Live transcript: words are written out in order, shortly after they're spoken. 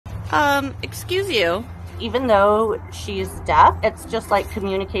Excuse you. Even though she's deaf, it's just like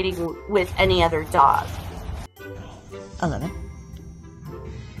communicating with any other dog. 11.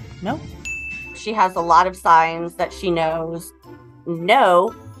 No. She has a lot of signs that she knows.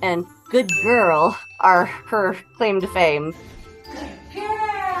 No and good girl are her claim to fame. Good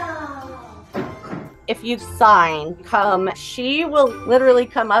girl! If you sign, come, she will literally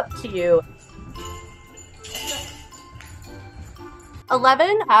come up to you.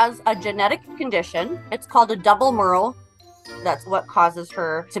 11 has a genetic condition. It's called a double merle. That's what causes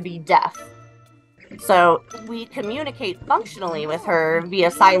her to be deaf. So we communicate functionally with her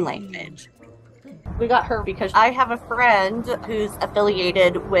via sign language. We got her because I have a friend who's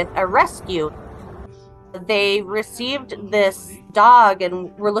affiliated with a rescue. They received this dog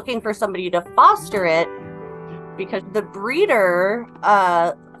and were looking for somebody to foster it because the breeder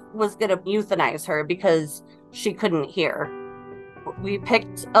was going to euthanize her because she couldn't hear. We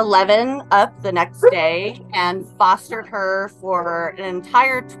picked 11 up the next day and fostered her for an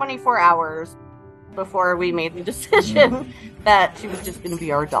entire 24 hours before we made the decision that she was just going to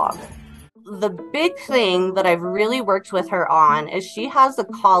be our dog. The big thing that I've really worked with her on is she has a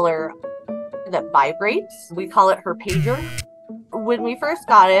collar that vibrates. We call it her pager. When we first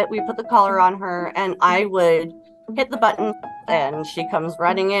got it, we put the collar on her and I would hit the button and she comes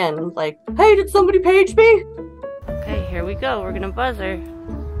running in like, "Hey, did somebody page me?" Okay, here we go. We're gonna buzz her.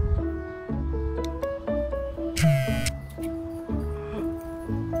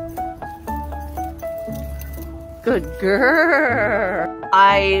 Good girl.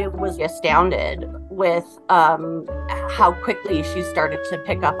 I was astounded with how quickly she started to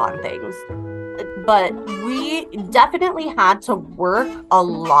pick up on things. But we definitely had to work a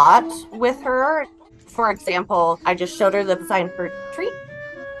lot with her. For example, I just showed her the sign for treat.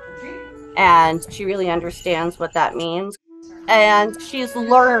 And she really understands what that means. And she's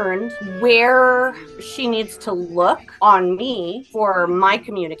learned where she needs to look on me for my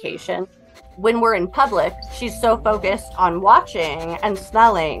communication. When we're in public, she's so focused on watching and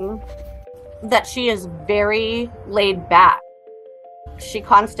smelling that she is very laid back. She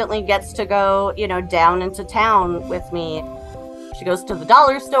constantly gets to go, down into town with me. She goes to the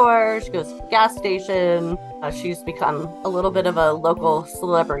dollar store, she goes to the gas station. She's become a little bit of a local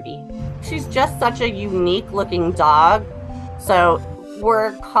celebrity. She's just such a unique looking dog. So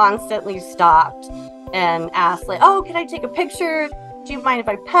we're constantly stopped and asked like, "Oh, can I take a picture? Do you mind if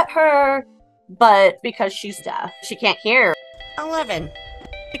I pet her?" But because she's deaf, she can't hear. 11.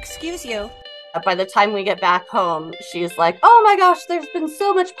 Excuse you. By the time we get back home, she's like, "Oh my gosh, there's been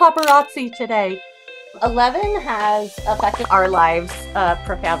so much paparazzi today." 11 has affected our lives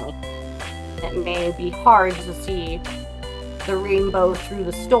profoundly. It may be hard to see the rainbow through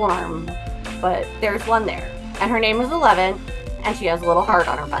the storm, but there's one there. And her name is 11, and she has a little heart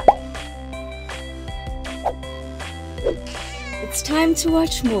on her butt. It's time to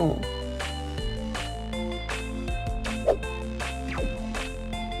watch more.